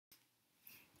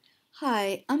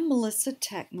Hi, I'm Melissa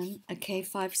Techman, a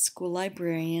K-5 school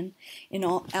librarian in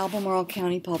Albemarle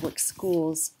County Public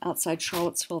Schools outside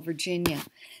Charlottesville, Virginia.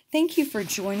 Thank you for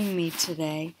joining me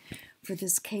today for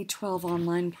this K-12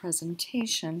 online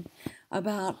presentation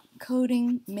about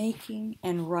coding, making,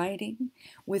 and writing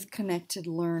with connected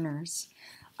learners.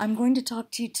 I'm going to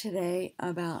talk to you today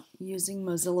about using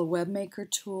Mozilla WebMaker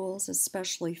tools,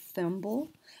 especially Thimble,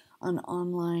 an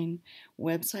online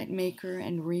website maker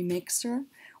and remixer,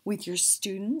 with your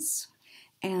students,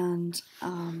 and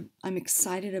I'm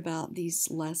excited about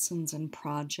these lessons and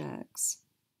projects.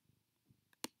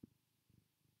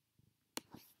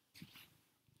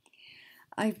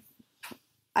 I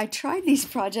tried these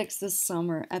projects this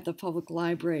summer at the public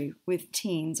library with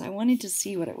teens. I wanted to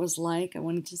see what it was like. I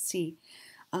wanted to see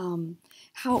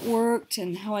how it worked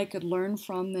and how I could learn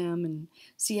from them and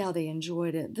see how they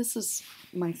enjoyed it. This is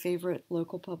my favorite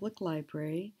local public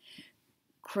library,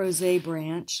 Crozet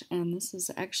branch, and this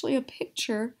is actually a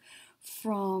picture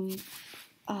from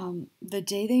the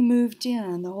day they moved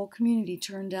in. The whole community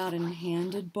turned out and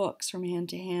handed books from hand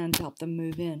to hand to help them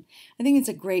move in. I think it's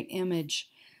a great image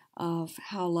of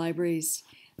how libraries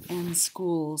and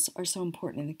schools are so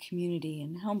important in the community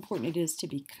and how important it is to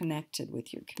be connected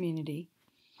with your community.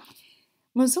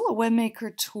 Mozilla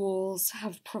WebMaker tools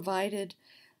have provided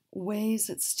ways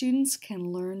that students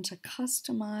can learn to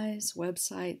customize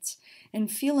websites and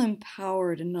feel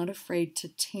empowered and not afraid to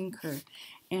tinker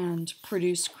and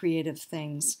produce creative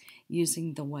things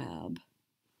using the web.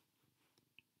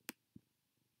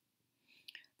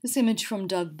 This image from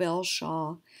Doug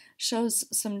Belshaw shows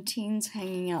some teens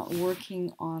hanging out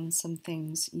working on some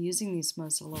things using these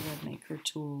Mozilla WebMaker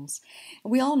tools.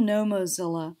 And we all know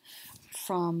Mozilla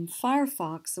from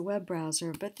Firefox, the web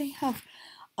browser, but they have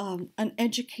an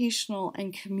educational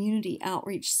and community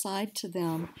outreach side to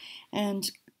them,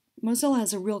 and Mozilla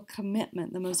has a real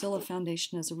commitment. The Mozilla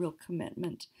Foundation has a real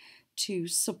commitment to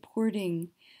supporting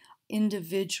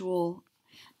individual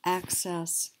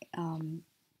access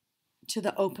to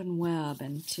the open web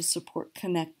and to support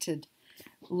connected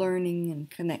learning and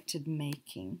connected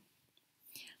making.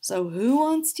 So who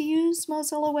wants to use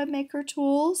Mozilla WebMaker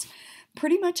tools?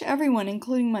 Pretty much everyone,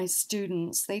 including my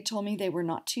students. They told me they were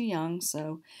not too young,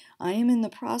 so I am in the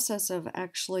process of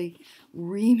actually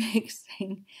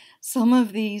remixing some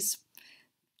of these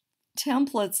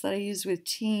templates that I use with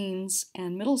teens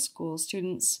and middle school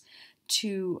students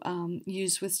to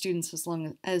use with students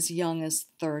as young as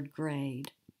third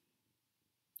grade.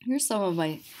 Here's some of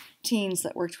my teens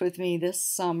that worked with me this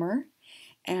summer.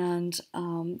 And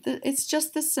it's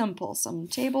just this simple: some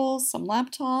tables, some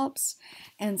laptops,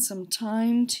 and some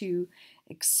time to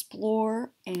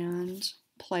explore and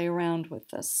play around with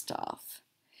this stuff.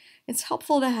 It's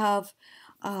helpful to have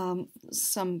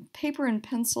some paper and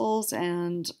pencils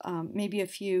and maybe a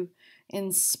few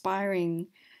inspiring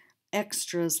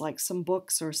extras like some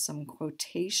books or some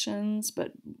quotations.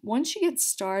 But once you get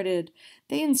started,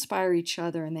 they inspire each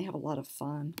other and they have a lot of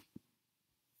fun.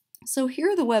 So here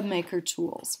are the WebMaker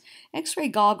tools. X-ray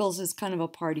goggles is kind of a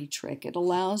party trick. It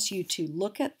allows you to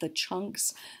look at the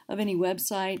chunks of any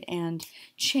website and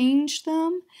change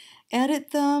them, edit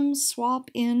them,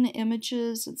 swap in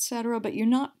images, etc., but you're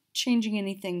not changing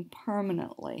anything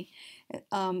permanently.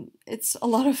 It's a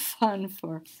lot of fun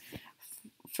for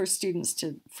students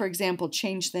to, for example,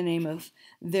 change the name of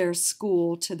their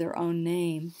school to their own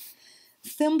name.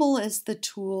 Thimble is the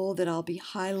tool that I'll be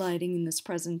highlighting in this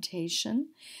presentation,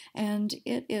 and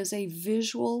it is a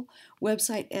visual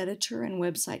website editor and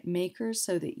website maker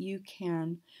so that you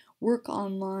can work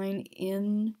online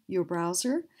in your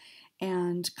browser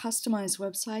and customize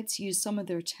websites, use some of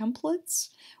their templates,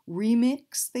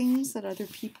 remix things that other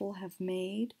people have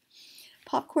made.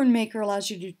 Popcorn Maker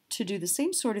allows you to do the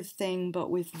same sort of thing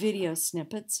but with video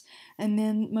snippets, and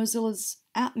then Mozilla's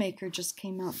App Maker just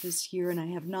came out this year and I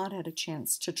have not had a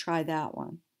chance to try that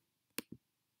one.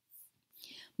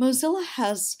 Mozilla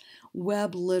has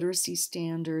web literacy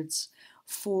standards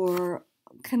for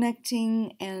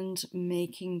connecting and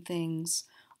making things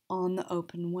on the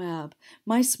open web.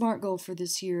 My SMART goal for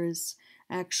this year is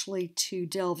actually to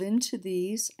delve into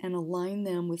these and align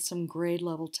them with some grade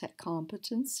level tech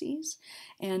competencies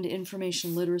and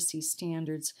information literacy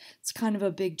standards. It's kind of a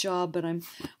big job, but I'm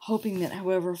hoping that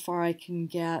however far I can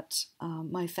get,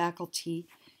 my faculty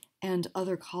and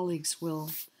other colleagues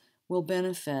will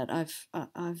benefit.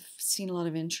 I've seen a lot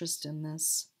of interest in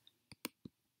this.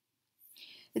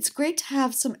 It's great to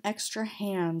have some extra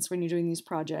hands when you're doing these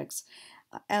projects.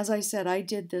 as I said, I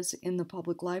did this in the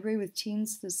public library with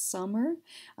teens this summer.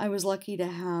 I was lucky to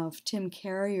have Tim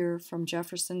Carrier from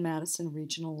Jefferson Madison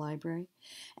Regional Library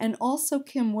and also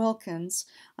Kim Wilkins.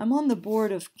 I'm on the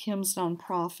board of Kim's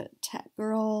nonprofit, Tech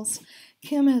Girls.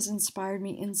 Kim has inspired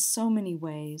me in so many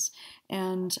ways,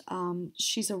 and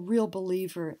she's a real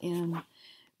believer in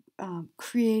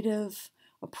creative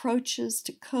approaches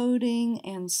to coding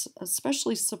and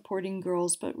especially supporting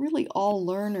girls, but really all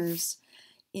learners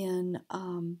in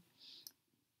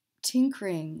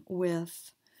tinkering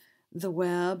with the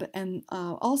web, and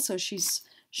also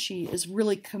she is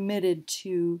really committed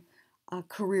to a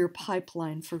career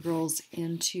pipeline for girls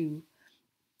into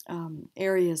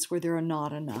areas where there are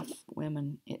not enough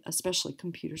women, especially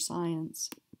computer science.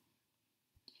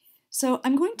 So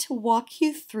I'm going to walk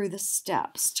you through the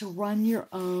steps to run your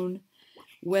own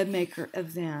webmaker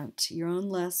event, your own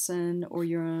lesson or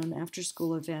your own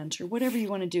after-school event, or whatever you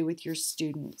want to do with your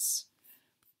students.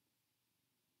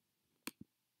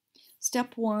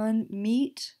 Step 1,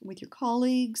 meet with your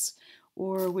colleagues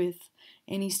or with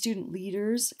any student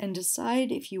leaders and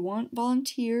decide if you want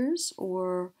volunteers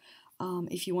or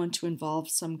if you want to involve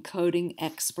some coding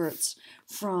experts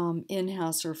from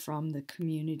in-house or from the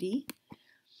community.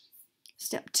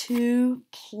 Step 2,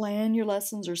 plan your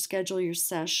lessons or schedule your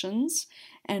sessions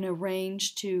and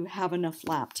arrange to have enough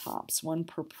laptops, one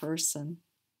per person.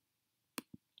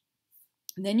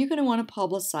 And then you're going to want to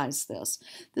publicize this.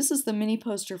 This is the mini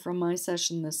poster from my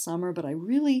session this summer, but I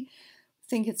really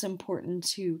think it's important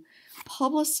to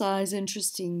publicize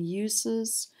interesting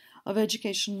uses of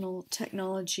educational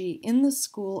technology in the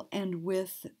school and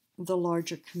with the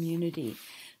larger community.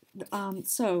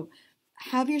 So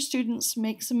have your students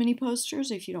make some mini posters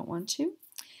if you don't want to.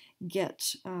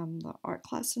 Get the art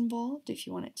class involved if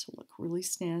you want it to look really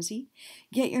snazzy.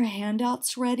 Get your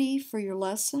handouts ready for your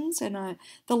lessons. And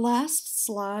the last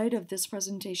slide of this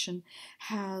presentation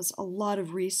has a lot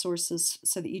of resources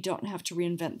so that you don't have to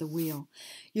reinvent the wheel.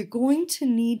 You're going to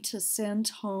need to send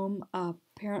home a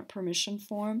parent permission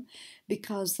form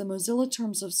because the Mozilla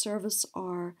terms of service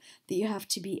are that you have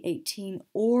to be 18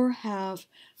 or have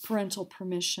parental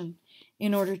permission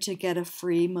in order to get a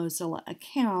free Mozilla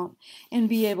account and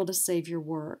be able to save your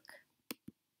work.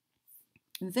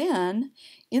 Then,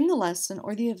 in the lesson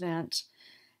or the event,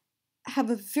 have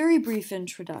a very brief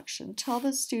introduction. Tell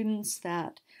the students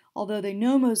that although they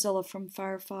know Mozilla from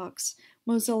Firefox,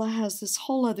 Mozilla has this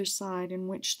whole other side in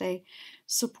which they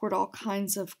support all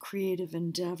kinds of creative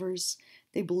endeavors.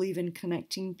 They believe in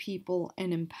connecting people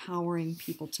and empowering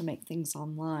people to make things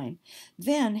online.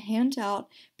 Then hand out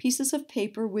pieces of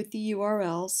paper with the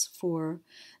URLs for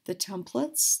the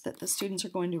templates that the students are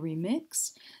going to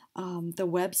remix, the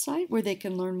website where they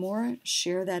can learn more,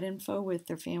 share that info with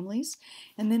their families,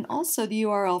 and then also the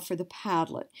URL for the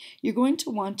Padlet. You're going to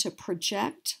want to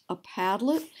project a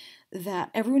Padlet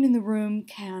that everyone in the room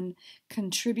can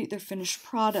contribute their finished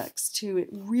products to. It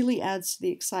really adds to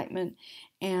the excitement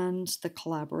and the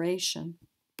collaboration.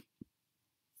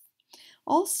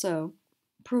 Also,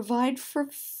 provide for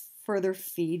further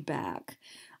feedback.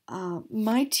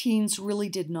 My teens really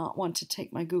did not want to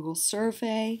take my Google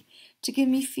survey to give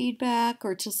me feedback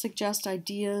or to suggest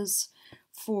ideas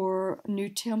for new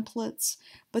templates,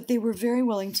 but they were very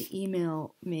willing to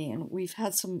email me, and we've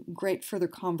had some great further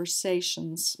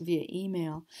conversations via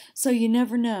email. So you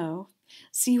never know.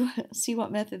 See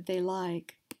what method they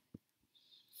like.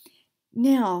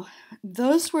 Now,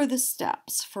 those were the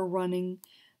steps for running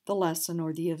the lesson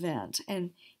or the event,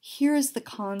 and here is the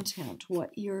content,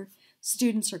 what your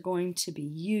students are going to be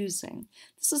using.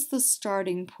 This is the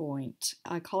starting point.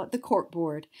 I call it the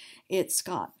corkboard. It's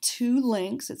got 2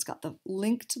 links. It's got the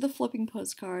link to the flipping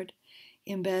postcard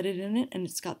embedded in it, and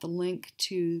it's got the link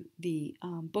to the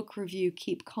book review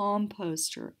Keep Calm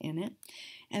poster in it.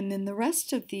 And then the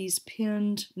rest of these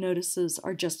pinned notices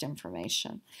are just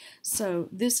information. So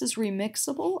this is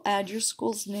remixable. Add your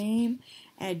school's name,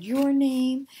 add your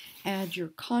name, add your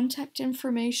contact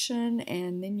information,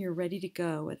 and then you're ready to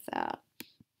go with that.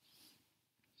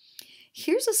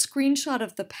 Here's a screenshot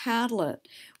of the Padlet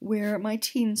where my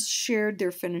teens shared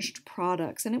their finished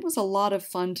products, and it was a lot of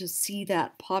fun to see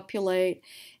that populate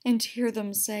and to hear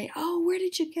them say, "Oh, where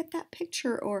did you get that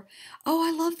picture?" or "Oh,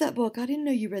 I love that book. I didn't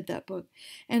know you read that book."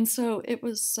 And so it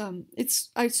was.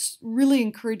 I really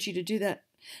encourage you to do that,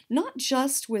 not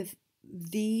just with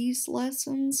these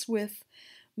lessons with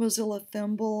Mozilla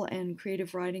Thimble and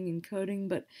creative writing and coding,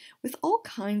 but with all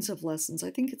kinds of lessons.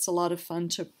 I think it's a lot of fun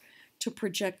to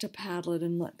project a Padlet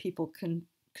and let people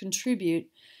contribute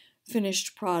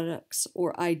finished products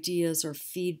or ideas or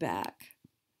feedback.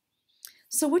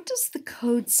 So what does the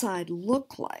code side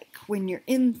look like when you're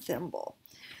in Thimble?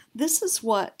 This is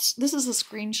a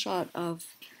screenshot of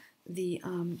the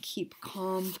Keep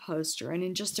Calm poster, and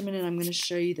in just a minute I'm going to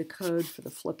show you the code for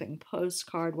the flipping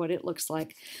postcard, what it looks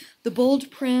like. The bold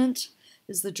print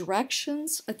is the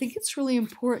directions. I think it's really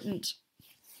important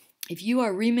if you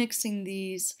are remixing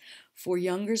these for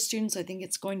younger students. I think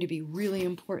it's going to be really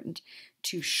important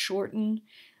to shorten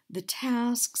the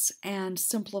tasks and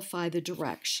simplify the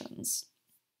directions.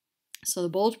 So the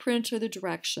bold print are the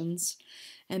directions,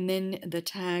 and then the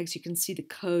tags, you can see the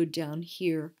code down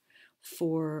here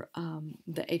for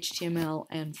the HTML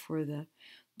and for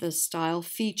the style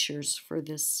features for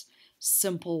this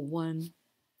simple one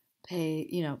page,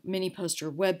 mini poster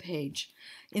web page.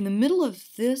 In the middle of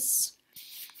this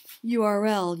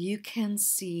URL, you can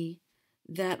see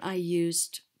that I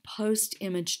used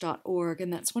postimage.org,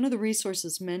 and that's one of the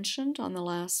resources mentioned on the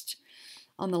last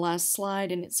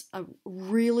slide, and it's a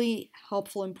really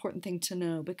helpful, important thing to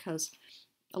know, because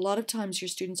a lot of times your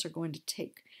students are going to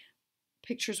take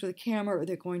pictures with a camera, or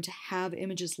they're going to have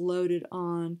images loaded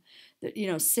on,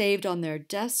 saved on their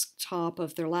desktop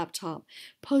of their laptop.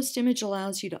 Postimage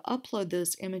allows you to upload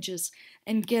those images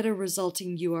and get a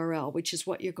resulting URL, which is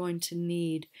what you're going to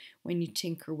need when you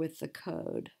tinker with the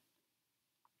code.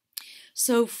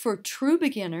 So for true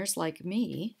beginners like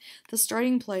me, the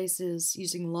starting place is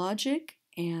using logic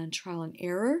and trial and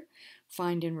error,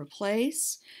 find and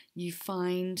replace. You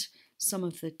find some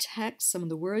of the text, some of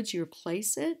the words, you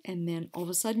replace it, and then all of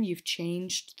a sudden you've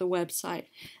changed the website.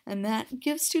 And that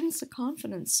gives students the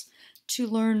confidence to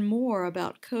learn more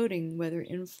about coding, whether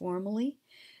informally,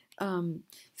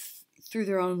 through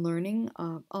their own learning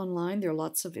online. There are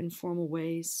lots of informal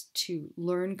ways to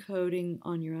learn coding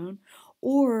on your own,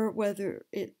 or whether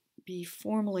it be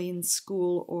formally in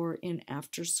school or in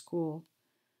after-school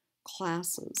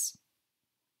classes.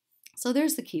 So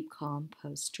there's the Keep Calm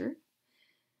poster,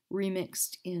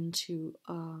 remixed into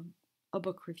a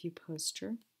book review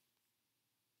poster.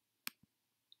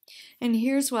 And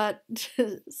here's what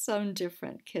some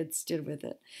different kids did with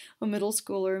it. A middle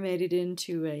schooler made it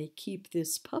into a Keep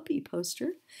This Puppy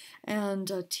poster, and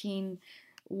a teen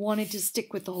wanted to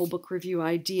stick with the whole book review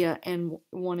idea and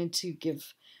wanted to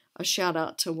give a shout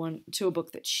out to a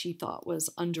book that she thought was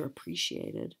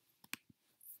underappreciated.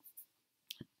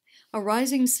 A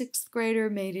rising 6th grader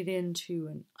made it into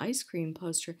an ice cream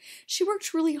poster. She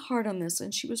worked really hard on this,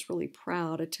 and she was really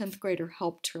proud. A 10th grader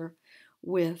helped her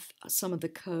with some of the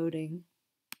coding.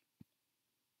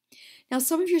 Now,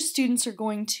 some of your students are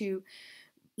going to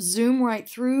zoom right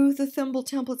through the thimble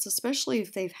templates, especially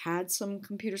if they've had some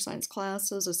computer science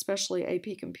classes, especially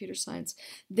AP Computer Science.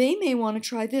 They may want to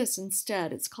try this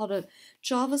instead. It's called a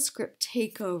JavaScript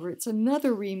takeover. It's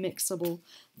another remixable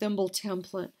thimble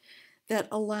template that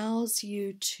allows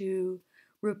you to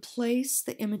replace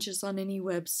the images on any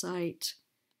website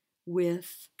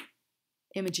with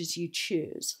images you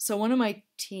choose. So one of my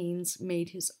teens made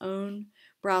his own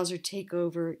browser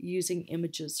takeover using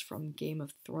images from Game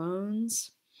of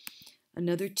Thrones.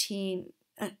 Another teen,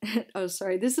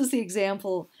 this is the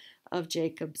example of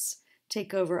Jacob's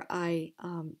takeover. I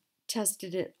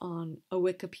tested it on a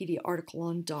Wikipedia article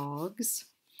on dogs.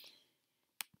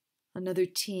 Another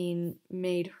teen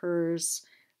made hers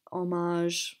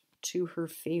homage to her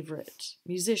favorite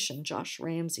musician, Josh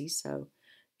Ramsey, so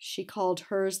she called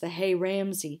hers the Hey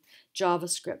Ramsey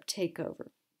JavaScript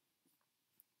takeover.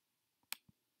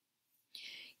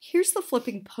 Here's the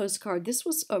flipping postcard. This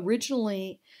was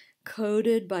originally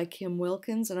coded by Kim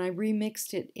Wilkins, and I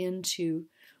remixed it into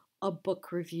a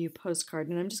book review postcard.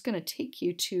 And I'm just going to take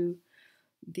you to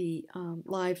the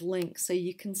live link so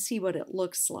you can see what it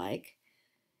looks like.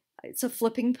 It's a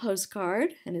flipping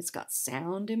postcard, and it's got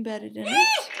sound embedded in it.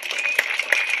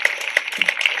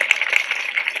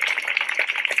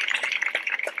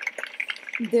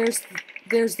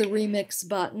 There's the remix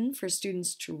button for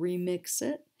students to remix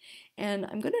it. And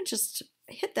I'm going to just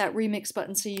hit that remix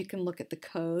button so you can look at the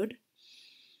code.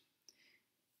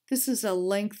 This is a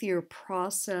lengthier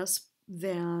process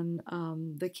than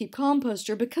the Keep Calm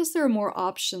poster because there are more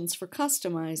options for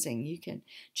customizing. You can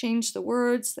change the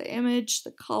words, the image,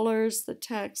 the colors, the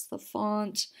text, the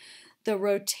font, the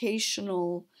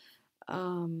rotational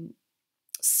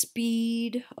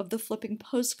speed of the flipping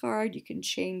postcard. You can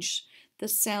change the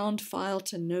sound file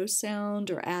to no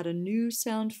sound or add a new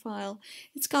sound file.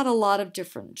 It's got a lot of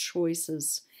different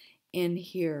choices in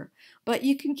here, but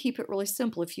you can keep it really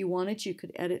simple. If you wanted, you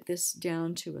could edit this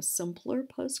down to a simpler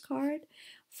postcard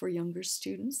for younger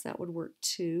students. That would work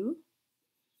too.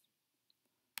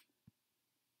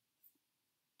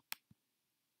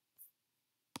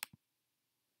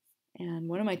 And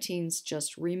one of my teens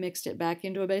just remixed it back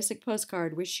into a basic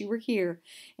postcard, wish you were here,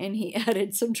 and he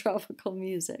added some tropical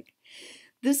music.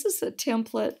 This is a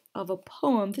template of a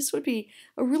poem. This would be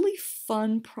a really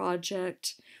fun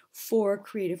project for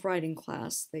creative writing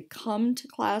class. They come to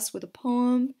class with a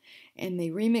poem and they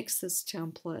remix this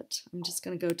template. I'm just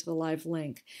going to go to the live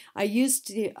link. I used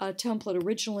the template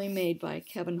originally made by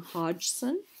Kevin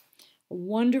Hodgson, a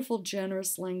wonderful,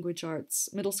 generous language arts,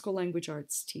 middle school language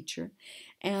arts teacher.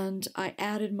 And I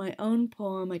added my own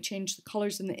poem. I changed the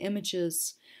colors and the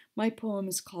images. My poem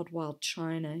is called Wild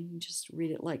China. You can just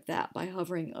read it like that by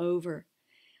hovering over.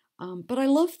 But I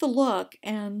love the look,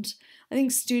 and I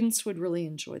think students would really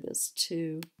enjoy this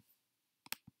too.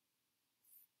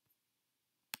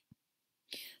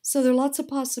 So there are lots of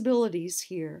possibilities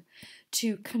here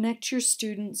to connect your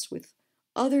students with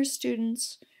other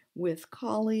students, with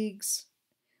colleagues,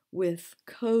 with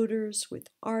coders, with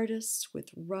artists, with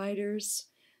writers.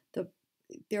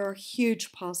 There are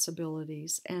huge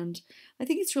possibilities, and I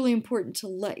think it's really important to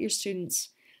let your students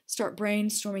start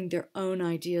brainstorming their own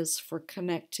ideas for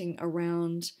connecting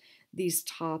around these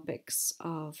topics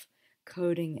of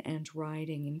coding and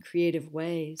writing in creative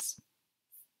ways.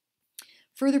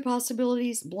 Further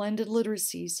possibilities, blended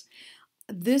literacies.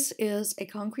 This is a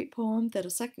concrete poem that a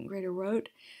second grader wrote.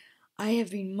 I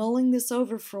have been mulling this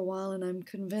over for a while, and I'm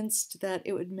convinced that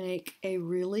it would make a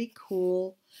really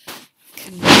cool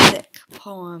kinetic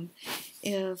poem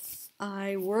if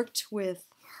I worked with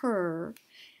her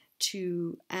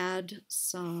to add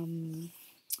some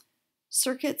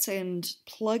circuits and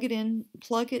plug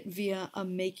it via a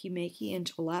makey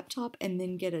into a laptop, and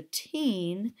then get a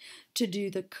teen to do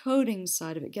the coding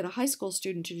side of it, get a high school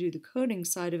student to do the coding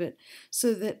side of it,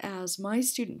 so that as my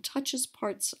student touches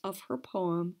parts of her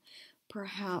poem,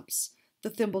 perhaps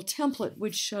the thimble template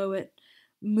would show it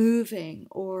moving,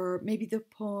 or maybe the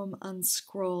poem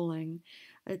unscrolling.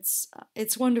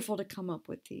 It's wonderful to come up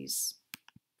with these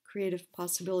creative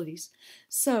possibilities.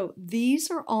 So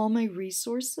these are all my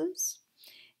resources,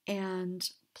 and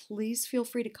please feel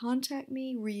free to contact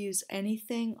me, reuse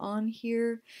anything on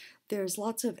here. There's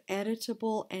lots of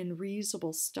editable and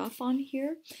reusable stuff on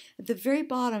here. At the very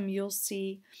bottom, you'll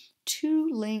see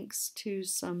 2 links to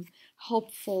some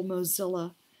helpful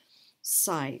Mozilla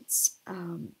sites.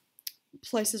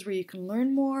 Places where you can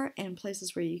learn more and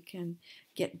places where you can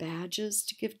get badges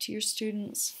to give to your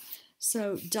students.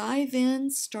 So dive in,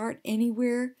 start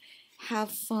anywhere,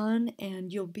 have fun,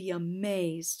 and you'll be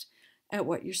amazed at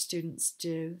what your students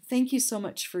do. Thank you so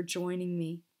much for joining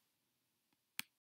me.